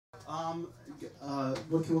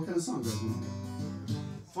What kind of song, guys?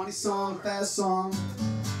 Funny song, fast song.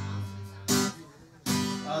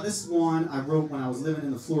 This one I wrote when I was living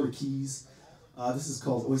in the Florida Keys. This is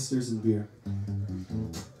called Oysters and Beer.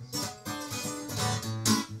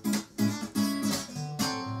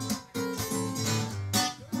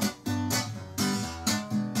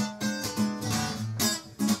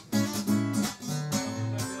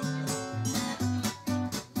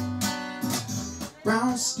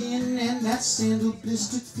 Brown skin and that sandal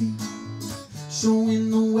blistered feet,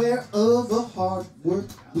 showing the wear of a hard work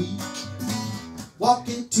week.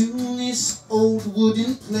 Walking to this old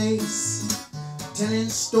wooden place, telling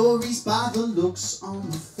stories by the looks on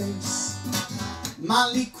the face.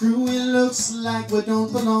 Motley crew, it looks like we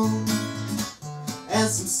don't belong,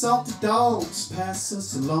 as some salty dogs pass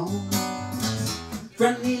us along.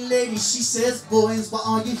 Friendly lady, she says, boys, why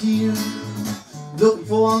are you here? Looking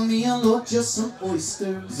for a meal or just some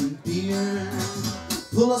oysters and beer?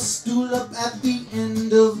 Pull a stool up at the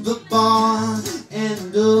end of the bar,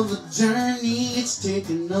 end of the journey, it's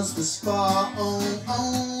taken us this far. Oh,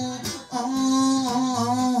 oh, oh,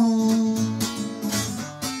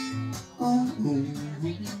 oh, oh.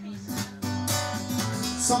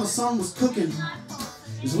 Summer sun was cooking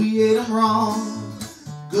as we ate them raw.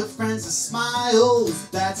 Good friends and smiles,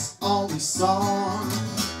 that's all we saw.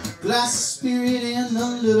 Glass of spirit and a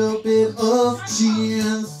little bit of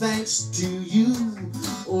cheer. Thanks to you,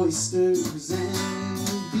 oysters and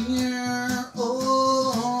beer. Oh,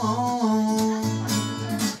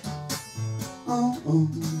 oh, oh,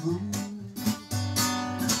 oh.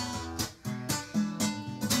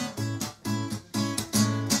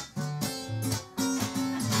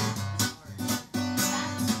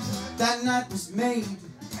 That night was made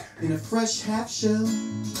in a fresh half shell.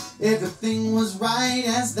 Everything was right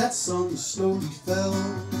as that sun slowly fell,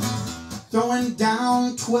 throwing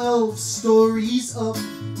down 12 stories up.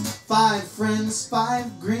 5 friends,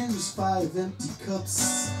 5 grins, 5 empty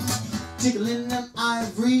cups, tickling them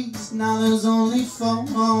ivories. Now there's only 4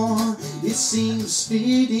 more. It seems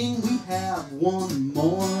fitting we have one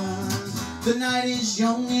more. The night is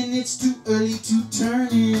young and it's too early to turn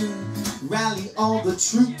in. Rally all the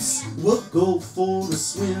troops, we'll go for a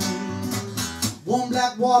swim. Warm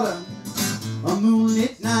black water, a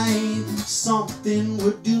moonlit night. Something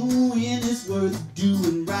we're doing is worth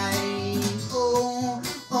doing right. Oh,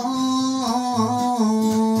 oh,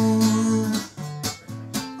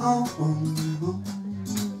 oh, oh, oh.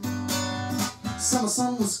 Summer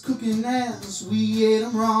sun was cooking as we ate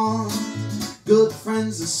them raw. Good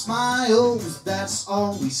friends and smiles, that's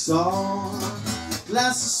all we saw.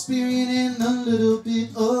 Glass of spirit and a little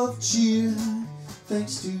bit of cheer.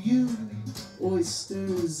 Thanks to you,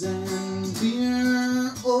 oysters and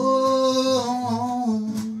beer. Oh,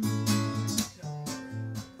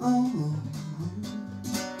 oh, oh.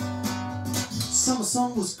 Summer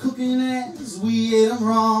sun was cooking as we ate them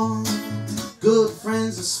raw. Good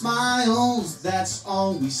friends and smiles, that's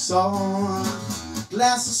all we saw.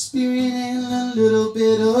 Glass of spirit and a little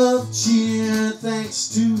bit of cheer. Thanks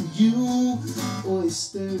to you,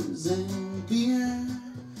 oysters and beer.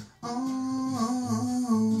 Oh,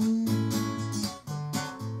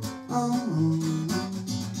 oh,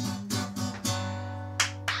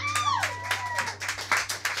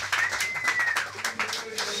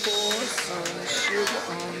 pour some sugar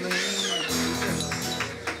on